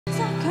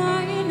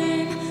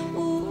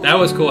That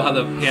was cool how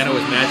the piano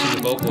was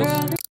matching the vocals.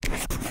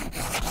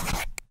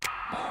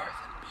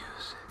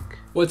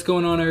 What's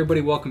going on, everybody?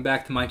 Welcome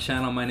back to my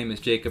channel. My name is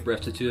Jacob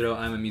Restituto.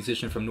 I'm a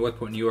musician from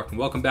Northport, New York, and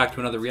welcome back to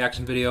another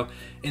reaction video.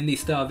 In these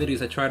style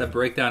videos, I try to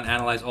break down and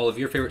analyze all of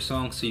your favorite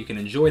songs so you can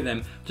enjoy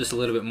them just a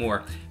little bit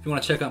more. If you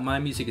want to check out my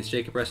music, it's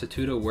Jacob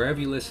Restituto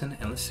wherever you listen,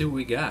 and let's see what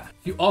we got.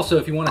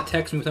 If you want to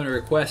text me with any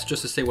requests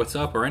just to say what's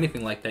up or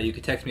anything like that, you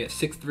can text me at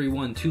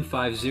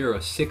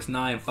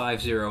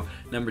 631-250-6950.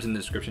 Numbers in the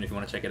description if you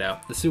want to check it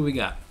out. Let's see what we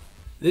got.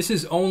 This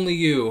is Only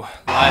You, live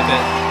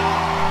at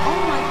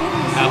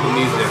Apple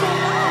Music.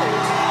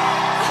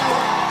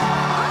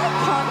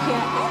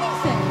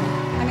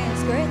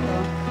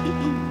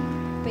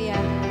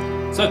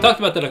 So I've talked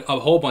about that a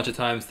whole bunch of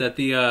times, that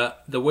the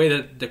way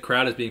that the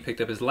crowd is being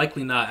picked up is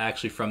likely not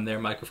actually from their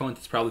microphones.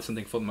 It's probably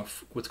something from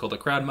what's called a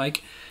crowd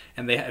mic.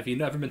 And if you've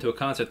never been to a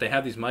concert, they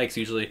have these mics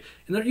usually,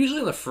 and they're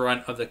usually in the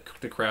front of the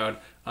crowd,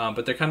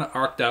 but they're kind of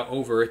arced out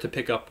over to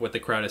pick up what the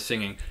crowd is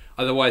singing.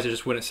 Otherwise, it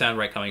just wouldn't sound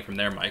right coming from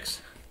their mics.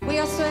 We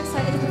are so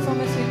excited to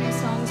perform a few new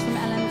songs from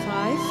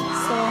LM5.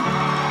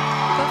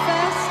 But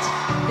first,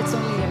 it's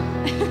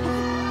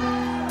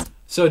Only You.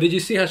 So did you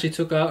see how she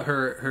took out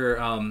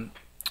her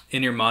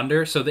in-ear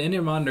monitor? So the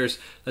in-ear monitors,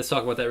 let's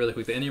talk about that really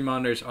quick. The in-ear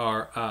monitors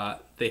are,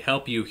 they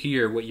help you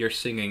hear what you're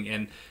singing,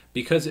 and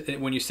because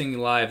when you're singing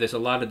live, there's a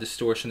lot of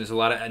distortion, there's a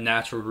lot of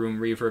natural room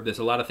reverb, there's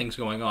a lot of things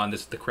going on.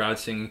 This is the crowd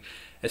singing,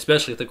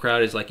 especially if the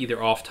crowd is like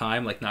either off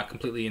time, like not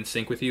completely in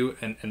sync with you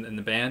and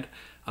the band.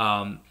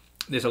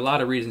 There's a lot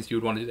of reasons you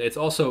would want to do that. It's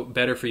also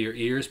better for your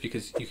ears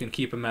because you can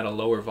keep them at a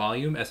lower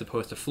volume as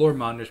opposed to floor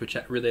monitors, which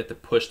really have to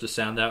push the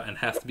sound out and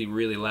has to be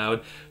really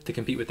loud to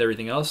compete with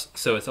everything else.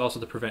 So it's also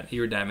to prevent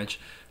ear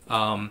damage.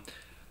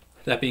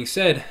 That being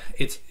said,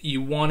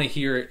 you want to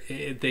hear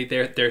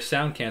they're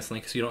sound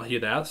canceling because you don't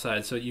hear the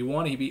outside. So you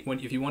want to be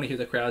if you want to hear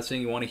the crowd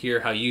sing, you want to hear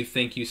how you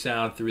think you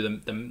sound through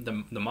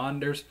the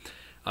monitors,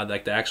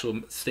 like the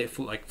actual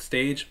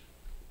stage.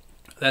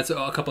 That's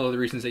a couple of the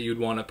reasons that you'd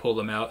want to pull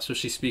them out. So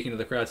she's speaking to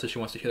the crowd, so she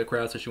wants to hear the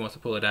crowd, so she wants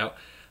to pull it out.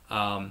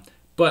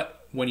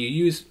 But when you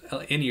use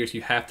in-ears,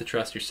 you have to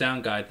trust your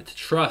sound guide to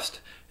trust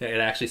that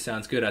it actually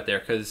sounds good out there,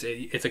 because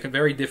it's a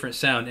very different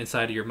sound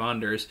inside of your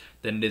monitors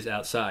than it is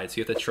outside. So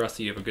you have to trust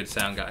that you have a good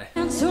sound guy.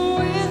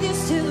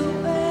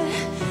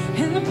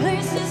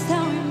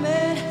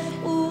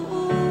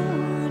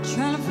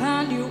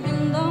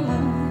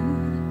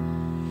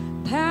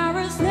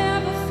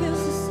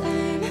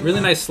 Really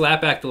nice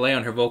slapback delay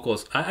on her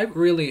vocals.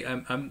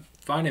 I'm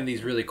finding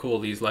these really cool.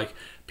 These like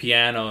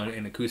piano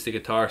and acoustic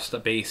guitar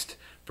based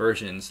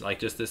versions, like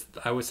just this,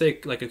 I would say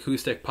like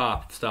acoustic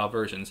pop style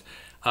versions,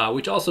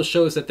 which also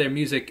shows that their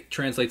music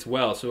translates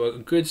well. So a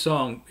good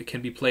song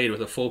can be played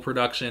with a full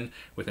production,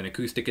 with an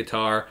acoustic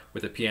guitar,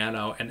 with a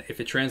piano, and if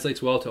it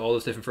translates well to all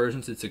those different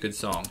versions, it's a good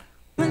song.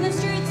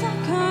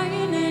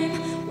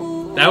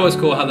 That was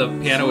cool how the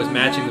piano was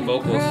matching the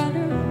vocals.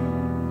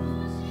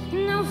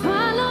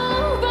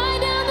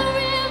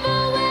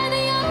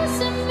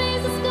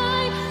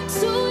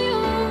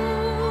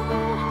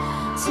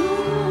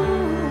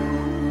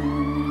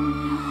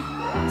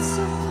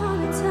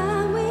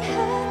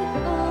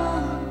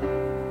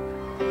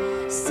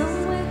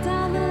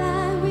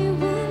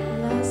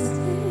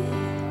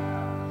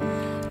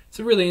 It's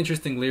a really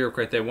interesting lyric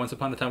right there. Once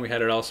upon a time we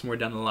had it all, somewhere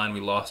down the line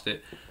we lost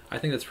it. I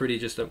think that's pretty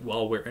just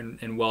well written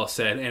and well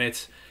said, and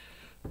it's,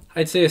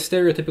 I'd say, a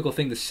stereotypical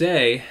thing to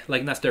say,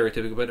 like not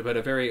stereotypical, but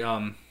a very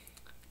I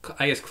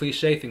guess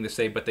cliche thing to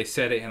say, but they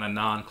said it in a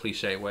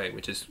non-cliche way,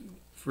 which is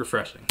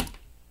refreshing.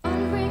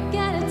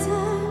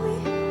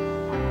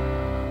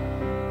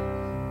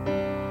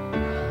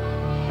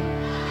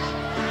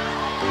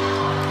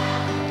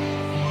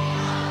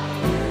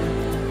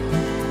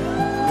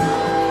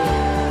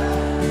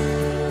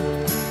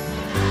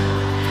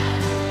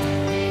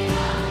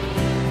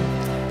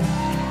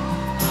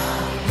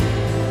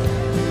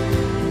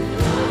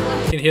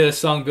 You can hear the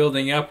song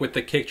building up with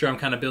the kick drum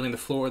kind of building the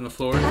floor on the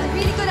floor. Really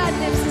good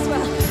ad-libs as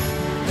well.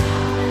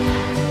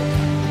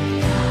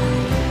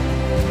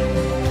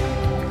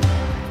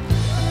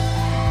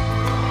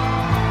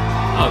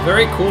 Oh,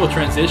 very cool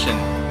transition.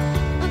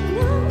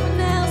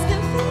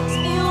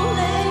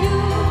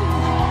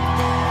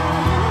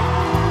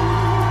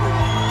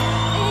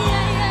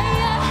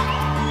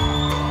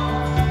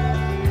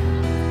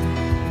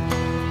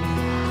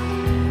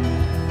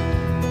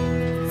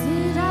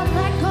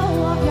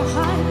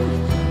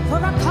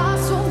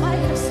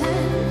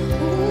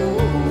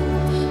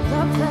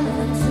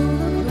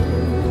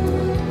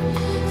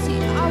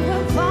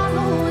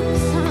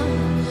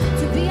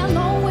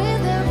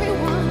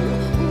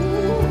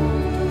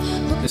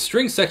 The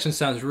string section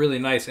sounds really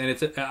nice,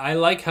 and I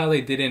like how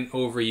they didn't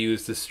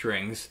overuse the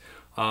strings,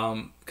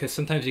 because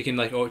sometimes you can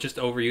like just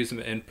overuse them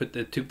and put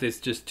there's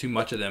just too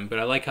much of them. But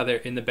I like how they're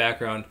in the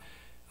background,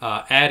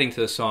 adding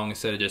to the song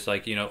instead of just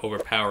like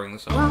overpowering the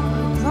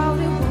song.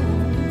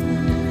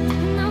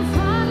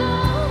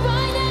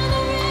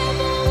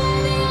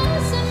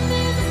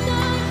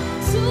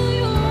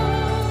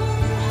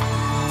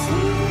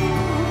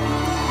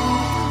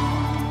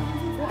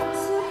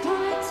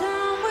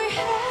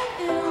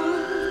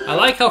 I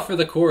like how for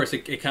the chorus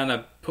it kind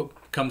of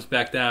comes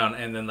back down,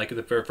 and then like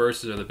the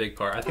verses are the big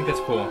part. I think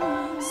that's cool.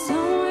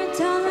 Somewhere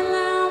down the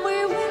line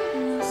we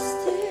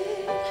witnessed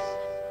it.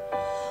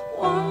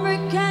 One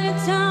brick at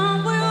a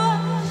time we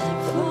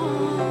watched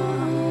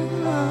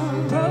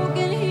fall.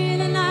 Broken here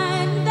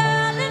tonight,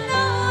 darling,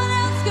 no one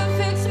else can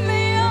fix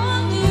me.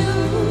 Only you,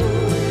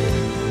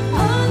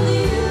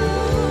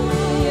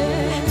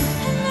 yeah. And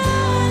no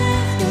one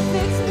else can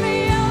fix me.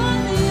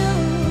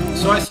 Only you.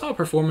 So I saw a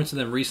performance of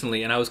them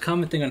recently, and I was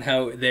commenting on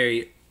how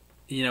they,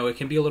 you know, it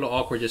can be a little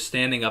awkward just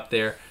standing up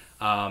there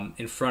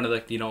in front of,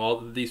 like, you know, all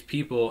of these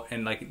people,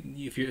 and like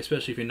if you,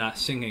 especially if you're not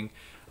singing,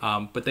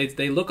 but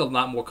they look a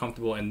lot more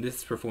comfortable in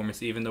this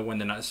performance, even though when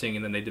they're not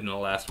singing, than they did in the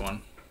last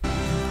one.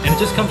 And it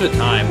just comes with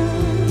time.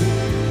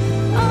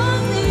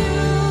 Only you.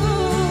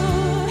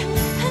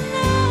 And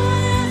no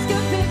one else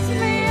can fix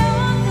me.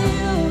 Only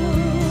you.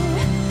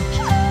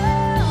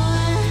 And no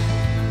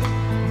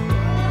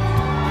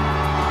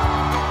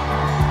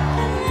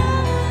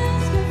one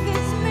else can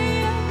fix me.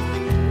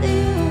 Only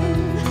you.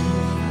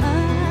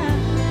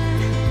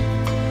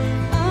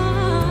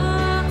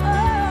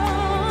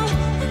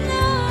 And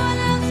no one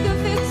else can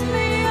fix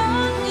me.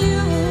 Only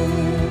you.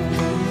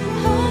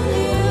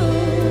 Only you.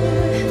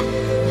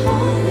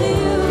 Only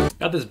you.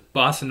 Got this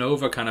bossa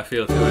nova kind of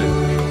feel to it.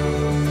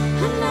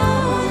 And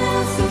no one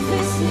else can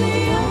fix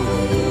me.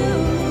 Only you.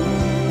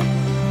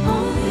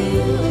 Only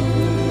you.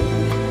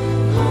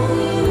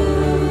 Only you.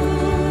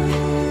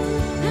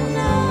 And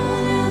no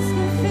one else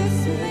can fix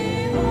me.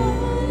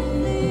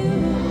 Only you.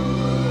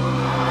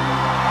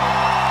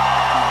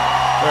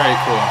 Very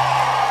cool.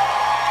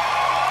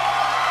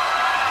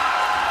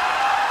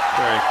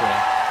 Very cool.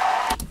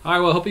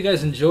 Alright, well, I hope you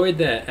guys enjoyed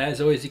that. As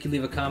always, you can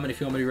leave a comment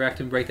if you want me to react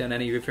and break down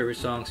any of your favorite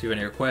songs, if you have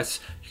any requests.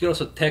 You can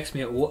also text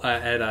me at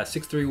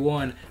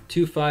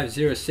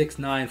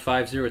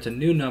 631-250-6950. It's a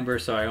new number.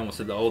 Sorry, I almost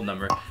said the old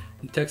number.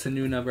 Text the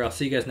new number. I'll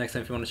see you guys next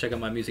time. If you want to check out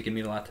my music, it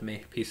means a lot to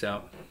me. Peace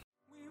out.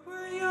 We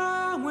were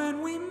young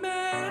when we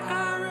met,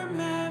 I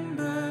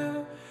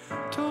remember.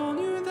 Told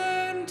you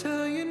then,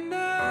 tell you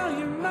now,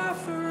 you're my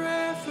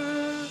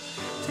forever.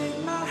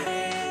 Take my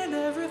hand,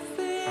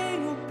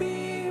 everything will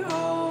be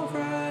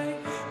alright.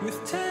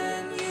 With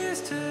 10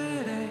 years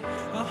today,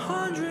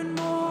 100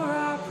 more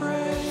I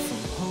pray.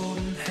 From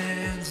holding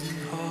hands and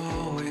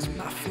always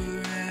my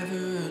forever,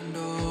 and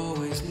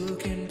always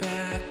looking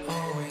back,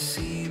 always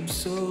seems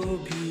so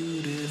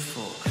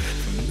beautiful.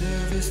 From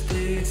nervous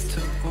days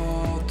to all